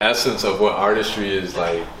essence of what artistry is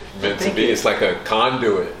like meant to be. It's like a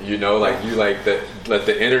conduit, you know, like you like that, let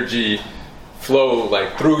the energy flow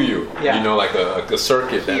like through you, you know, like a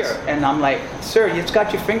circuit. Here. And I'm like, sir, it's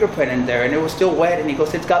got your fingerprint in there and it was still wet. And he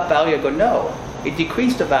goes, it's got value. I go, no, it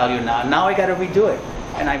decreased the value now. Now I got to redo it.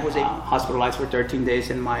 And I was hospitalized for 13 days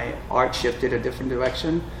and my art shifted a different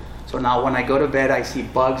direction. So now when I go to bed, I see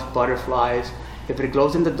bugs, butterflies. If it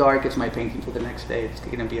glows in the dark, it's my painting for the next day. It's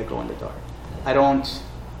going to be a glow in the dark. I don't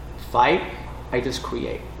fight. I just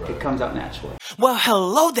create. It comes out naturally. Well,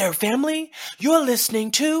 hello there, family. You're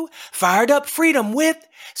listening to Fired Up Freedom with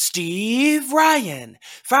Steve Ryan.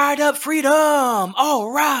 Fired Up Freedom.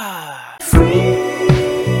 All right. Free.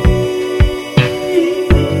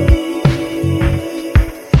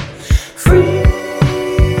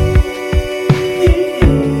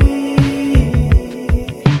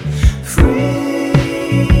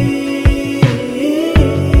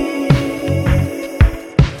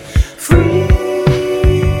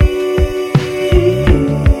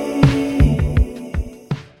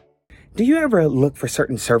 Do you ever look for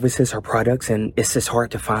certain services or products and it's just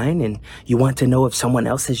hard to find and you want to know if someone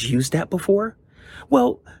else has used that before?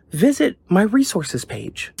 Well, visit my resources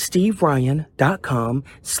page,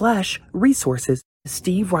 steveryan.com/resources,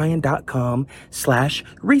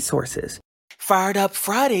 steveryan.com/resources. Fired Up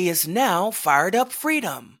Friday is now Fired Up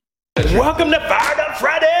Freedom. Welcome to Fired Up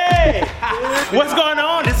Friday! What's going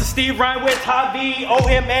on? This is Steve Ryan with Tavi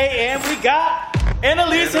OMA, and we got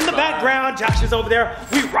Annalise in the background. Josh is over there.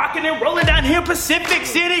 We rocking and rolling down here, Pacific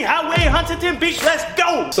City Highway, Huntington Beach. Let's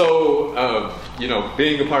go! So, you know,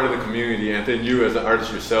 being a part of the community, and then you as an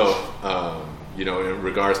artist yourself, you know, in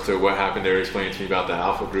regards to what happened there, explain to me about the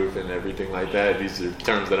Alpha Group and everything like that. These are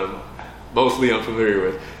terms that I'm mostly unfamiliar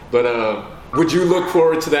with. But would you look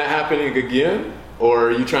forward to that happening again? Or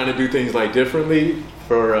are you trying to do things like differently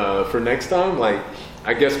for next time? Like,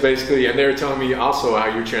 I guess basically, and they were telling me also how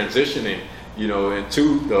you're transitioning, you know,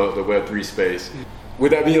 into the Web3 space.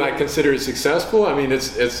 Would that be like considered successful? I mean,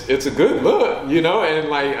 it's a good look, you know, and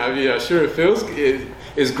like, I mean, I'm sure it feels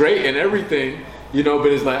it's great and everything, you know,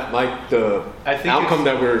 but it's like the outcome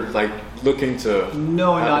that we're like looking to.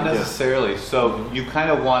 No, not necessarily. So you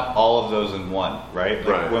kind of want all of those in one, right?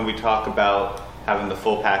 Like when we talk about having the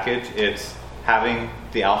full package, it's having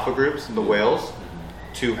the alpha groups, the whales,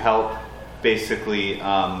 to help basically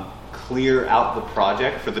clear out the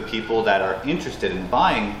project for the people that are interested in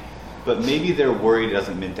buying, but maybe they're worried it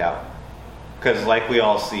doesn't mint out. Because like we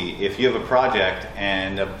all see, if you have a project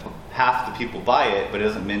and half the people buy it, but it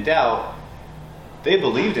doesn't mint out, they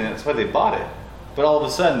believed in it, that's why they bought it. But all of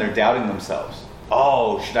a sudden they're doubting themselves.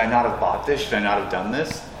 Oh, should I not have bought this? Should I not have done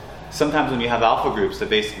this? Sometimes when you have alpha groups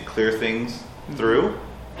that basically clear things through,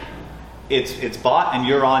 it's bought and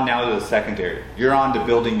you're on now to the secondary. You're on to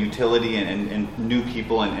building utility and new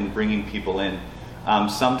people and bringing people in.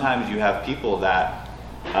 Sometimes you have people that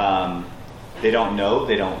they don't know,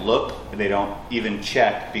 they don't look, they don't even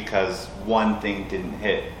check because one thing didn't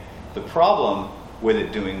hit. The problem with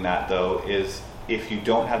it doing that though is if you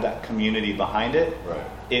don't have that community behind it,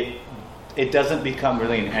 it doesn't become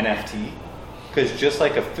really an NFT. Because just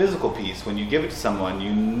like a physical piece, when you give it to someone,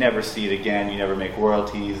 you never see it again, you never make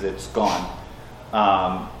royalties, it's gone.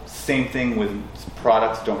 Same thing with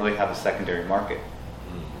products that don't really have a secondary market.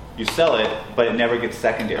 You sell it, but it never gets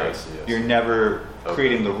secondary. You're never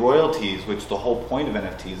creating the royalties, which the whole point of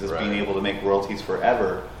NFTs is being able to make royalties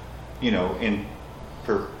forever, you know, in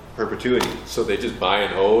perpetuity. So they just buy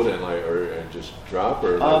and hold and like, or just drop,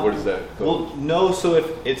 or like, what does that go? Well, no, so if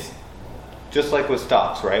it's, just like with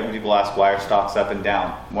stocks, right? When people ask why are stocks up and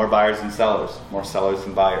down, more buyers than sellers, more sellers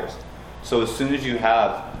than buyers. So as soon as you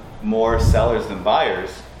have more sellers than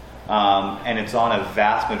buyers, and it's on a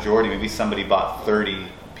vast majority, maybe somebody bought 30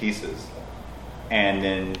 pieces, and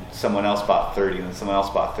then someone else bought 30, and then someone else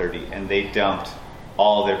bought 30, and they dumped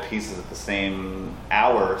all their pieces at the same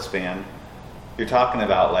hour span, you're talking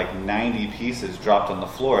about like 90 pieces dropped on the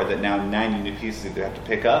floor that now 90 new pieces either have to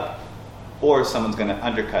pick up, or someone's going to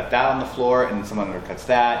undercut that on the floor, and then someone undercuts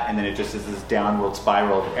that, and then it just is this downward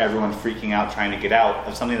spiral of everyone freaking out trying to get out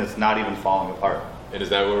of something that's not even falling apart. And is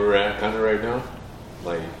that where we're at kind of right now?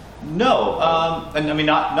 Like, no, and I mean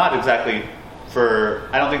not exactly for.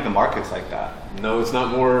 I don't think the market's like that. No, it's not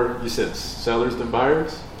more. You said sellers than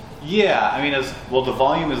buyers. Yeah, I mean, the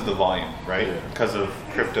volume is the volume, right? Because of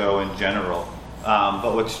crypto in general.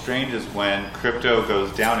 But what's strange is when crypto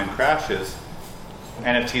goes down and crashes,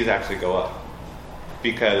 NFTs actually go up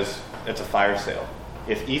because it's a fire sale.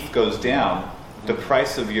 If ETH goes down, the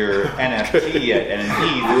price of your NFT at an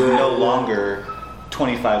ETH is no longer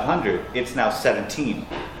 $2,500. It's now $17.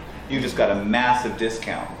 You just got a massive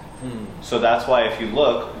discount. So that's why if you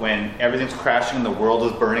look, when everything's crashing and the world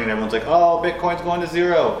is burning and everyone's like, oh, Bitcoin's going to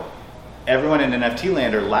zero, everyone in NFT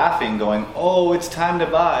land are laughing, going, oh, it's time to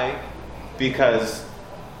buy, because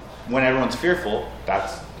when everyone's fearful,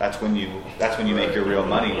 that's when you make your real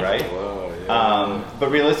money, right? Wow, yeah.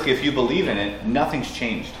 But realistically, if you believe in it, nothing's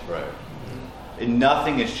changed. Right. And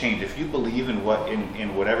nothing has changed. If you believe in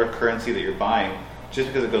whatever currency that you're buying, just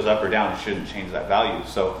because it goes up or down, it shouldn't change that value.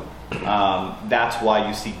 So that's why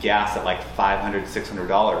you see gas at like $500,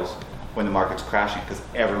 $600 when the market's crashing, because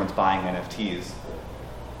everyone's buying NFTs,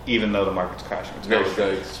 even though the market's crashing. It's Is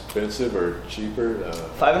that expensive or cheaper?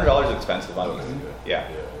 $500 is expensive. Yeah.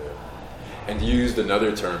 And you used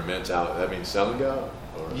another term, mint out. That means selling out?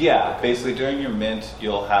 Or? Yeah, basically during your mint,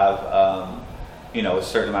 you'll have a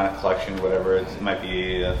certain amount of collection, whatever. It might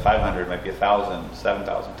be 500, it might be 1,000,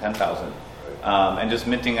 7,000, 10,000. And just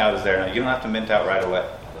minting out is there. Now, you don't have to mint out right away.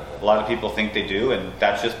 A lot of people think they do, and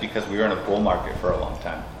that's just because we were in a bull market for a long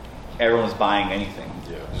time. Everyone was buying anything.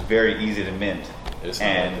 Yeah. It was very easy to mint. It's not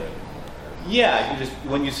and like that. yeah,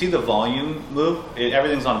 when you see the volume move,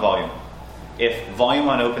 everything's on volume. If volume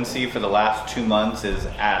on OpenSea for the last 2 months is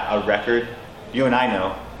at a record, you and I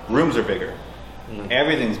know, rooms are bigger.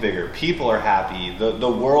 Everything's bigger. People are happy.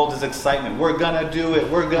 The world is excitement. We're gonna do it.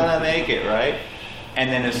 We're gonna make it, right?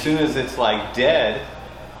 And then as soon as it's like dead,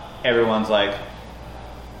 everyone's like,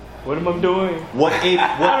 What am I doing?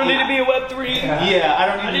 I don't need to be in Web3. Yeah, I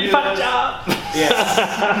don't need to find a job. Yeah.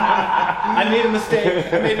 I made a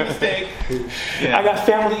mistake. Yeah. I got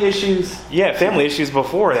family issues. Yeah, family issues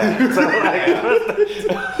before that. So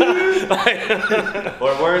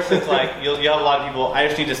Or worse, it's like you'll have a lot of people, I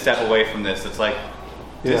just need to step away from this. It's like,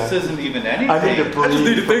 this isn't even anything. I need to breathe. I just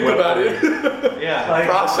need to think about it. Yeah.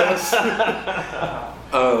 Process.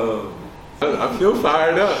 I feel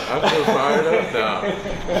fired up. now.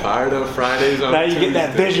 Fired up Fridays on now you Tuesday. get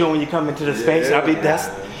that visual when you come into the space. Yeah.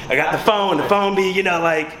 I got the phone be,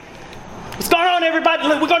 like, what's going on, everybody?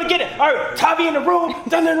 Look, we're gonna get it. All right, Tavi in the room,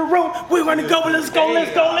 done in the room. We're gonna go. Let's go.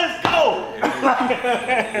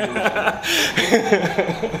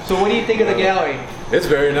 So what do you think of the gallery? It's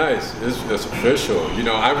very nice. It's official.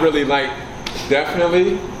 I really like,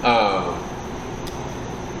 definitely,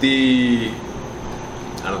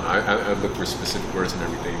 I don't know, I look for specific words and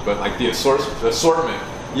everything, but like the assortment,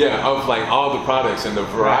 of like all the products and the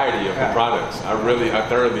variety of the products. I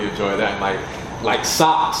thoroughly enjoy that. Like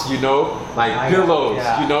socks, like pillows,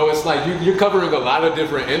 it's like you're covering a lot of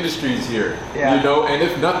different industries here, and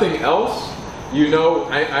if nothing else,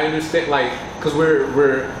 I understand, like, because we're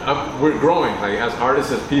growing, like, as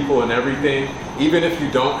artists, as people and everything, even if you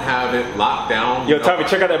don't have it locked down. Yo, Tommy,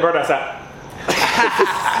 check out that bird outside.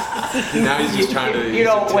 Now he's just trying to.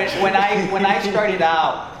 When I started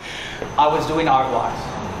out, I was doing art walks.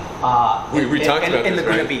 We talked about in this,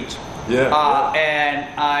 Laguna right? Beach. Yeah. And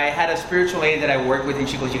I had a spiritual lady that I worked with, and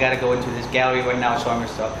she goes, "You got to go into this gallery right now, showing her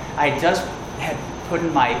stuff." I just had put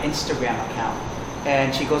in my Instagram account,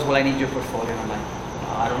 and she goes, "Well, I need your portfolio." And I'm like,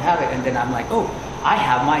 "I don't have it." And then I'm like, "Oh, I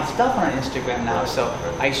have my stuff on Instagram now." So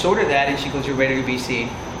I showed her that, and she goes, "You're ready to be seen.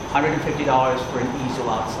 $150 for an easel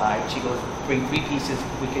outside." She goes, "Bring 3 pieces.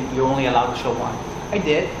 You're only allowed to show 1." I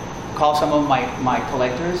did. Call some of my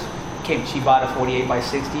collectors. She bought a 48 by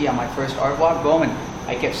 60 on my first art walk. Boom, and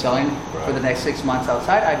I kept selling for the next 6 months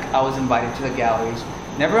outside. I was invited to the galleries.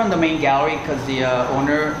 Never on the main gallery, because the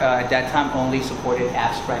owner at that time only supported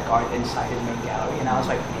abstract art inside his main gallery. And I was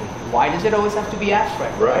like, why does it always have to be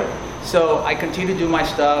abstract? Right. So I continued to do my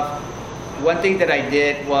stuff. One thing that I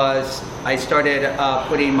did was I started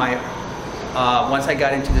putting my, once I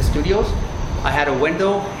got into the studios, I had a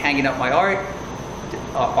window hanging up my art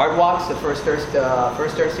walks, the first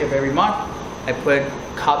Thursday of every month. I put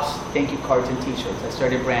cups, thank you cards, and T-shirts. I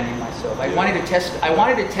started branding myself. I wanted to test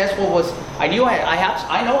what was. I knew I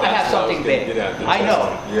have something big. I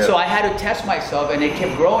know. Yeah. So I had to test myself, and it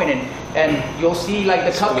kept growing. And you'll see like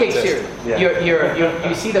the cupcake series. Yeah.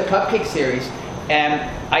 You see the cupcake series, and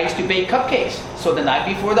I used to bake cupcakes. So the night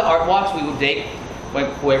before the art walks, we would bake.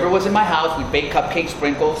 Whoever was in my house, we'd bake cupcake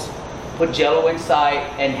sprinkles, put Jello inside,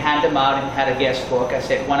 and hand them out, and had a guest book. I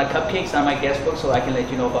said, "Want a cupcakes on my guest book so I can let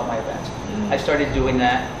you know about my events." I started doing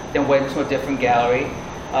that, then went to a different gallery.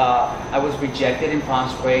 I was rejected in Palm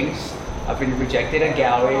Springs. I've been rejected at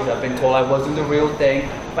galleries. I've been told I wasn't the real thing,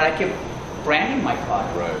 but I kept branding my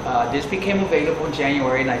product. Right. This became available in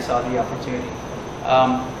January, and I saw the opportunity.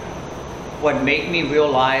 What made me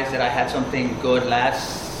realize that I had something good,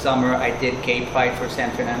 last summer I did Gay Pride for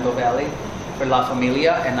San Fernando Valley, for La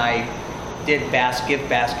Familia, and I did gift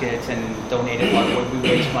baskets and donated artwork. We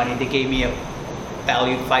raised money. They gave me a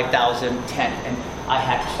valued $5,000 tent, and I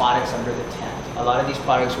had products under the tent. A lot of these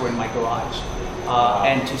products were in my garage.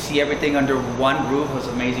 And to see everything under one roof was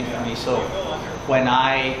amazing for me. So when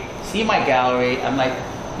I see my gallery, I'm like,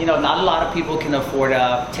 you know, not a lot of people can afford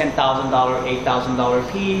a $10,000,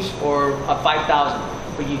 $8,000 piece or a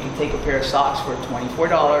 $5,000, but you can take a pair of socks for $24,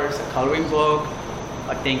 a coloring book,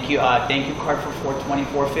 a thank you card for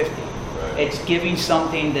 $424.50. Right. It's giving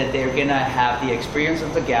something that they're gonna have the experience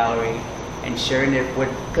of the gallery and sharing it with,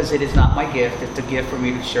 because it is not my gift, it's a gift for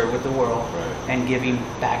me to share with the world. Right. And giving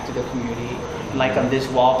back to the community. Right. Like on this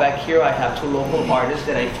wall back here, I have 2 local artists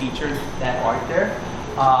that I featured that art there.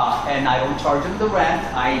 And I don't charge them the rent.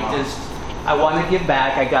 I want to give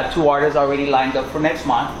back. I got 2 artists already lined up for next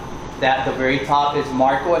month. That the very top is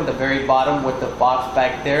Marco, and the very bottom with the box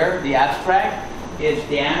back there, the abstract, is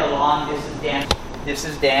Dan Alon. This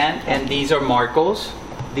is Dan, and these are Marco's.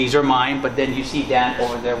 These are mine, but then you see Dan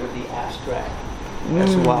over there with the abstract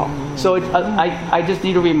as well. So I just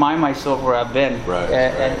need to remind myself where I've been,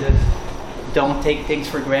 and just don't take things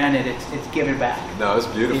for granted. It's giving back. No, it's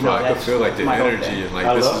beautiful. You know, I can feel like the energy and like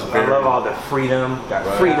I love all the freedom,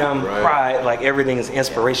 pride. Like everything is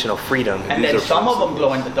inspirational freedom. And then some of them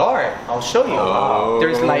glow in the dark. I'll show you. Oh.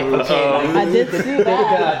 There's like I did see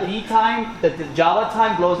that. The D time, the Java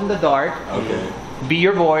time glows in the dark. Okay. Be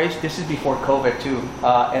Your Voice. This is before COVID too.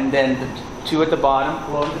 And then the 2 at the bottom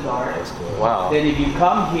glow in the dark. That's cool. Wow. Then if you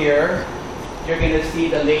come here, you're gonna see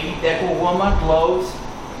the Lady Deco Woman glows.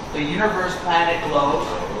 The universe planet glows,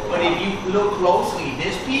 but if you look closely,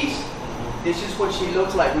 this piece, this is what she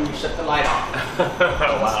looks like when you shut the light off.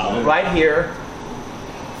 Wow. Right here,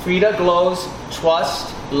 Frida glows,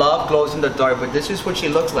 trust, love glows in the dark, but this is what she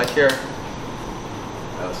looks like here.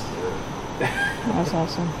 That's good. That's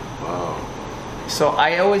awesome. Wow. So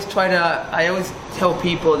I always tell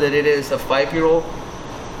people that it is a 5-year-old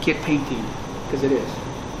kid painting, because it is.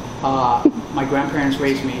 My grandparents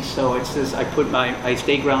raised me, so it's just I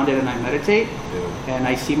stay grounded and I meditate, and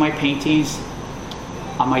I see my paintings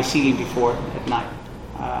on my ceiling before at night.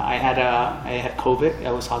 I had COVID.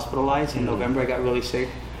 I was hospitalized in November. I got really sick.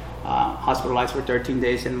 Hospitalized for 13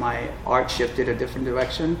 days, and my art shifted a different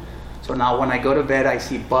direction. So now when I go to bed, I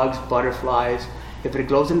see bugs, butterflies. If it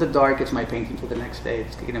glows in the dark, it's my painting for the next day.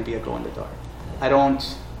 It's gonna be a glow in the dark. I don't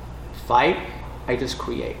fight. I just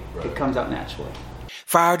create. Right. It comes out naturally.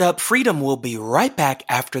 Fired Up Freedom will be right back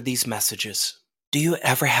after these messages. Do you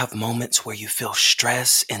ever have moments where you feel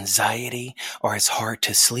stress, anxiety, or it's hard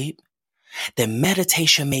to sleep? Then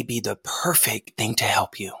meditation may be the perfect thing to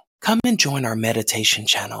help you. Come and join our meditation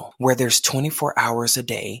channel where there's 24 hours a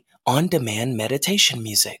day on-demand meditation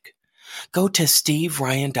music. Go to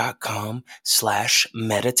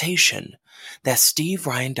steveryan.com/meditation. That's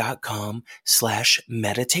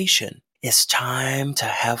steveryan.com/meditation. It's time to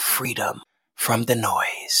have freedom from the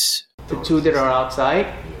noise. The 2 that are outside,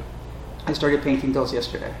 I started painting those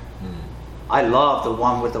yesterday. I love the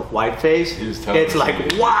one with the white face. It's like,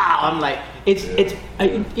 wow. I'm like,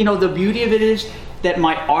 you know, the beauty of it is that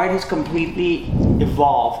my art has completely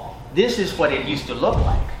evolved. This is what it used to look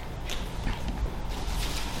like.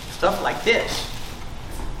 Stuff like this.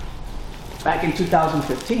 Back in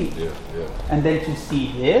 2015. And then to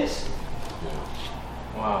see this.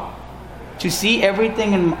 Wow. To see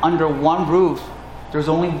everything under one roof, there's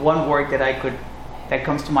only one word that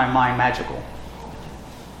comes to my mind: magical.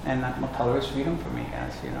 And that color is freedom for me,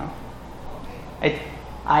 guys. You know,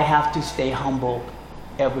 I have to stay humble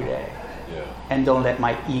every day, and don't let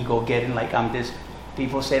my ego get in. Like I'm this.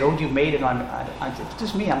 People say, "Oh, you made it on." It's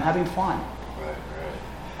just me. I'm having fun. Right.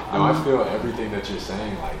 No, I feel everything that you're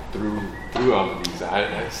saying, like through all of these.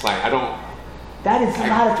 It's like I don't. That is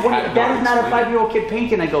not a 5-year-old kid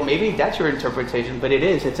painting. I go, maybe that's your interpretation, but it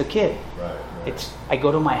is. It's a kid. Right. I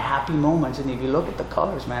go to my happy moments, and if you look at the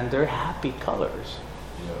colors, man, they're happy colors.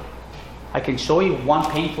 Yeah. I can show you one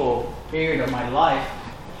painful period of my life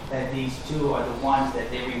that these 2 are the ones that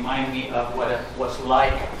they remind me of what it was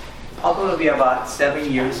like. Probably about 7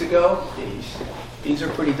 years ago. These are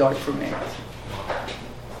pretty dark for me.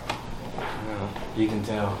 You can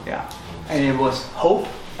tell. Yeah. And it was hope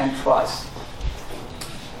and trust.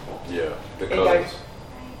 Yeah, the colors.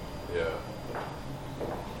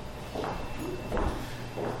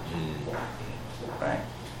 Right.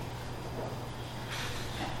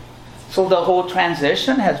 So the whole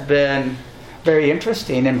transition has been very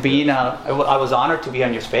interesting, and I was honored to be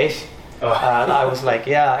on your space. I was like,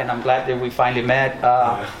 and I'm glad that we finally met.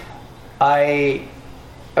 I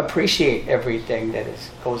appreciate everything that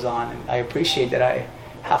goes on, and I appreciate that I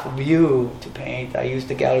have a view to paint. I use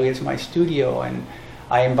the gallery as my studio, and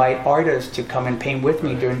I invite artists to come and paint with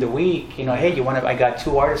me during the week. You know, hey, I got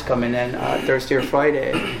 2 artists coming in Thursday or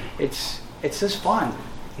Friday. It's just fun.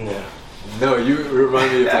 Yeah. No, you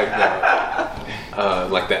remind me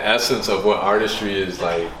of like the essence of what artistry is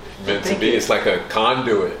like meant to be. It's like a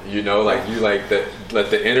conduit, you know, like you like let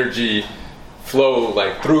the energy flow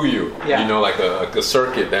like through you, you know, like a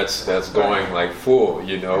circuit that's going like full,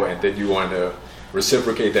 you know, and then you want to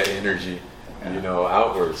reciprocate that energy, you know,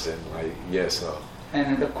 outwards, and like so.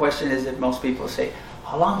 And the question is that most people say,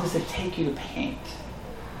 how long does it take you to paint?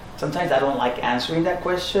 Sometimes I don't like answering that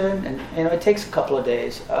question, and you know, it takes a couple of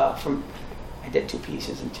days. I did 2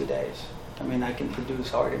 pieces in 2 days. I mean, I can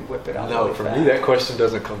produce art and whip it out. No, for me that question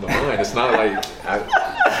doesn't come to mind. It's not like I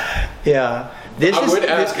would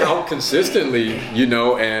ask how consistently, you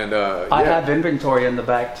know, and I have inventory in the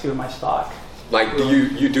back too, my stock. Like, do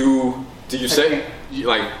you set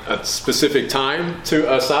like a specific time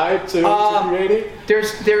to aside to creating?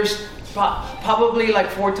 There's probably like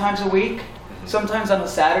 4 times a week. Sometimes on a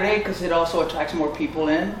Saturday, because it also attracts more people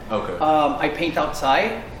in. Okay. I paint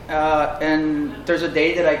outside, and there's a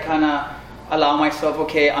day that I kind of allow myself,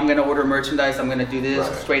 okay, I'm going to order merchandise, I'm going to do this,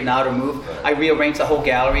 straighten out or move. Right. I rearranged the whole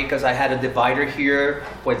gallery because I had a divider here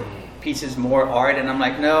with pieces more art, and I'm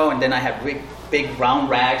like, no. And then I have big round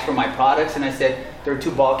rags for my products, and I said, they're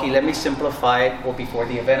too bulky, let me simplify it. Well, before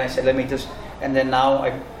the event, I said, let me just, and then now I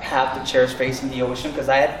have the chairs facing the ocean because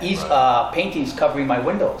I had paintings covering my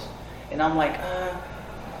windows. And I'm like,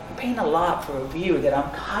 I'm paying a lot for a view that I'm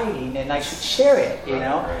hiding, and I should share it, you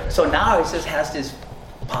know? Right. So now it just has this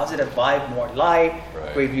positive vibe, more light,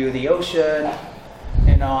 great view of the ocean.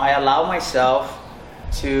 You know, I allow myself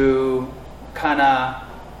to kind of,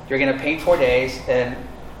 you're going to paint 4 days, and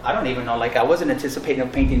I don't even know, like I wasn't anticipating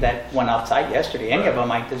of painting that one outside yesterday. Any of them,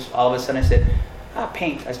 like this, all of a sudden I said,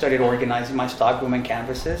 paint. I started organizing my stockroom and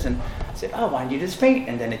canvases, and I said, why don't you just paint?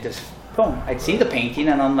 And then it just, boom, I'd see the painting,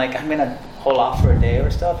 and I'm like, I'm going to hold off for a day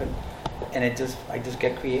or stuff, and I just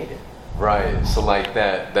get creative. Right. So like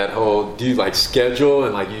that whole, do you like schedule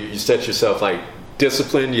and like you set yourself like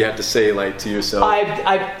discipline? You have to say like to yourself.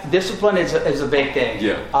 Discipline is a big thing.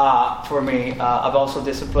 Yeah. For me, I've also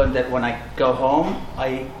disciplined that when I go home,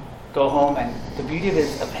 and the beauty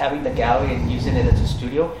of having the gallery and using it as a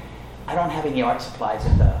studio, I don't have any art supplies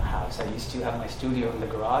in the house. I used to have my studio in the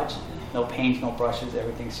garage. No paints, no brushes,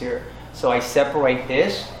 everything's here. So I separate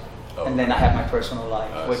this, and then I have my personal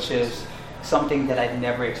life, which is something that I've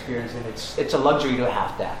never experienced, and it's a luxury to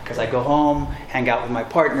have that, because I go home, hang out with my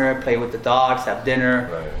partner, play with the dogs, have dinner.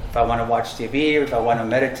 If I want to watch TV or if I want to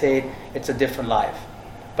meditate, it's a different life.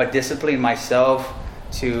 But disciplining myself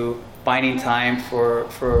to finding time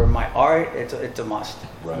for my art, it's a must.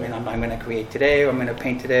 I mean, I'm going to create today, or I'm going to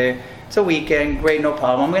paint today. It's a weekend, great, no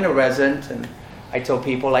problem. I'm going to resin, and I tell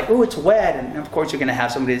people like, oh, it's wet, and of course you're going to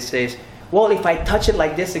have somebody that says, well, if I touch it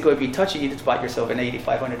like this, if you touch it, you just bought yourself an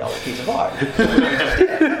 $8,500 piece of art.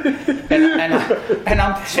 and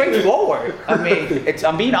I'm straightforward. I mean,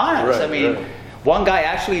 I'm being honest. One guy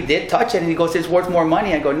actually did touch it, and he goes, it's worth more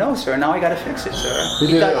money. I go, no, sir, now I got to fix it, sir. He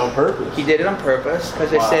did it on purpose. He did it on purpose, because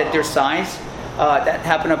they said there's signs. That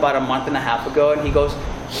happened about a month and a half ago, and he goes,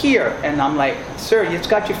 here. And I'm like, sir, it's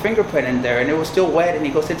got your fingerprint in there, and it was still wet. And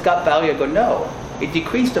he goes, it's got value. I go, no, it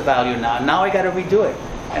decreased the value now. Now I got to redo it.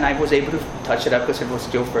 And I was able to touch it up because it was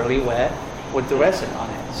still fairly wet with the resin on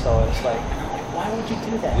it. So it's like, why would you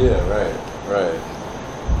do that? Yeah, right.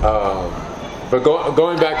 But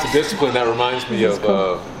going back to discipline, that reminds me of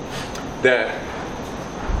that.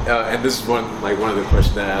 And this is one of the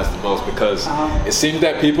questions that I ask the most, because it seems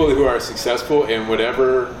that people who are successful in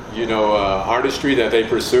whatever artistry that they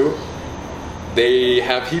pursue, they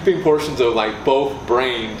have heaping portions of like both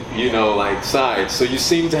brain, like sides. So you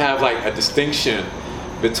seem to have like a distinction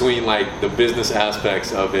between like the business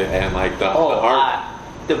aspects of it and like the art.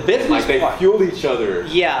 The business like they part. fuel each other.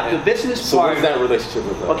 Yeah, the business so part. So what is that relationship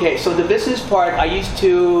with that? Okay, so the business part, I used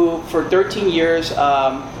to, for 13 years,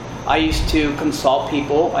 I used to consult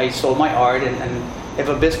people. I sold my art, and if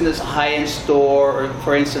a business, high-end store, or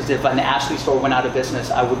for instance, if an Ashley store went out of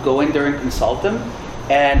business, I would go in there and consult them,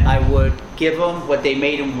 and I would give them what they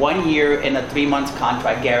made in 1 year in a 3-month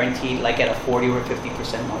contract guaranteed, like at a 40 or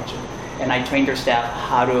 50% margin. And I trained their staff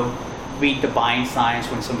how to read the buying signs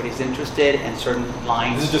when somebody's interested and certain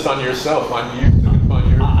lines. This is just on yourself, on your.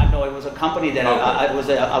 No, it was a company that I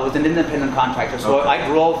was an independent contractor. So I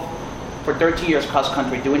drove for 13 years cross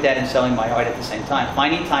country doing that and selling my art at the same time,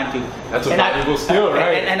 finding time to. That's a valuable skill,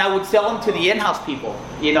 right? And I would sell them to the in-house people,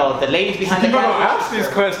 the ladies behind the counter. People don't ask these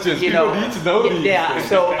questions. People need to know these. Yeah,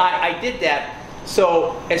 so I did that.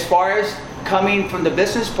 So as far as coming from the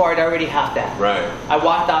business part, I already have that. Right. I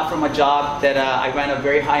walked out from a job that I ran a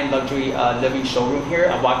very high-end luxury living showroom here.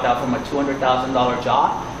 I walked out from a $200,000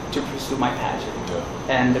 job to pursue my passion. Yeah.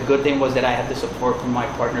 And the good thing was that I had the support from my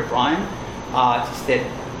partner Brian, Just said,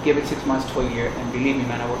 give it 6 months to a year, and believe me,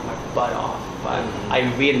 man, I worked my butt off. But I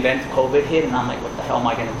reinvented, COVID hit, and I'm like, what the hell am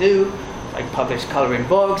I gonna do? I published coloring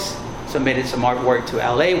books, submitted some artwork to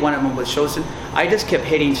LA, one of them was chosen. I just kept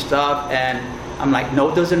hitting stuff, and I'm like,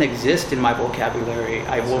 no doesn't exist in my vocabulary.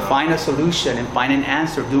 I will find a solution and find an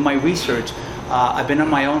answer, do my research. I've been on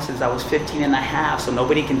my own since I was 15 and a half, so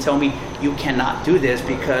nobody can tell me you cannot do this,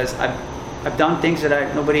 because I've done things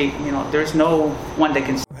that nobody, there's no one that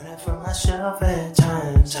can. Running for myself at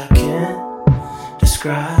times, I can't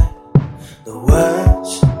describe the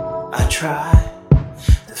words I try.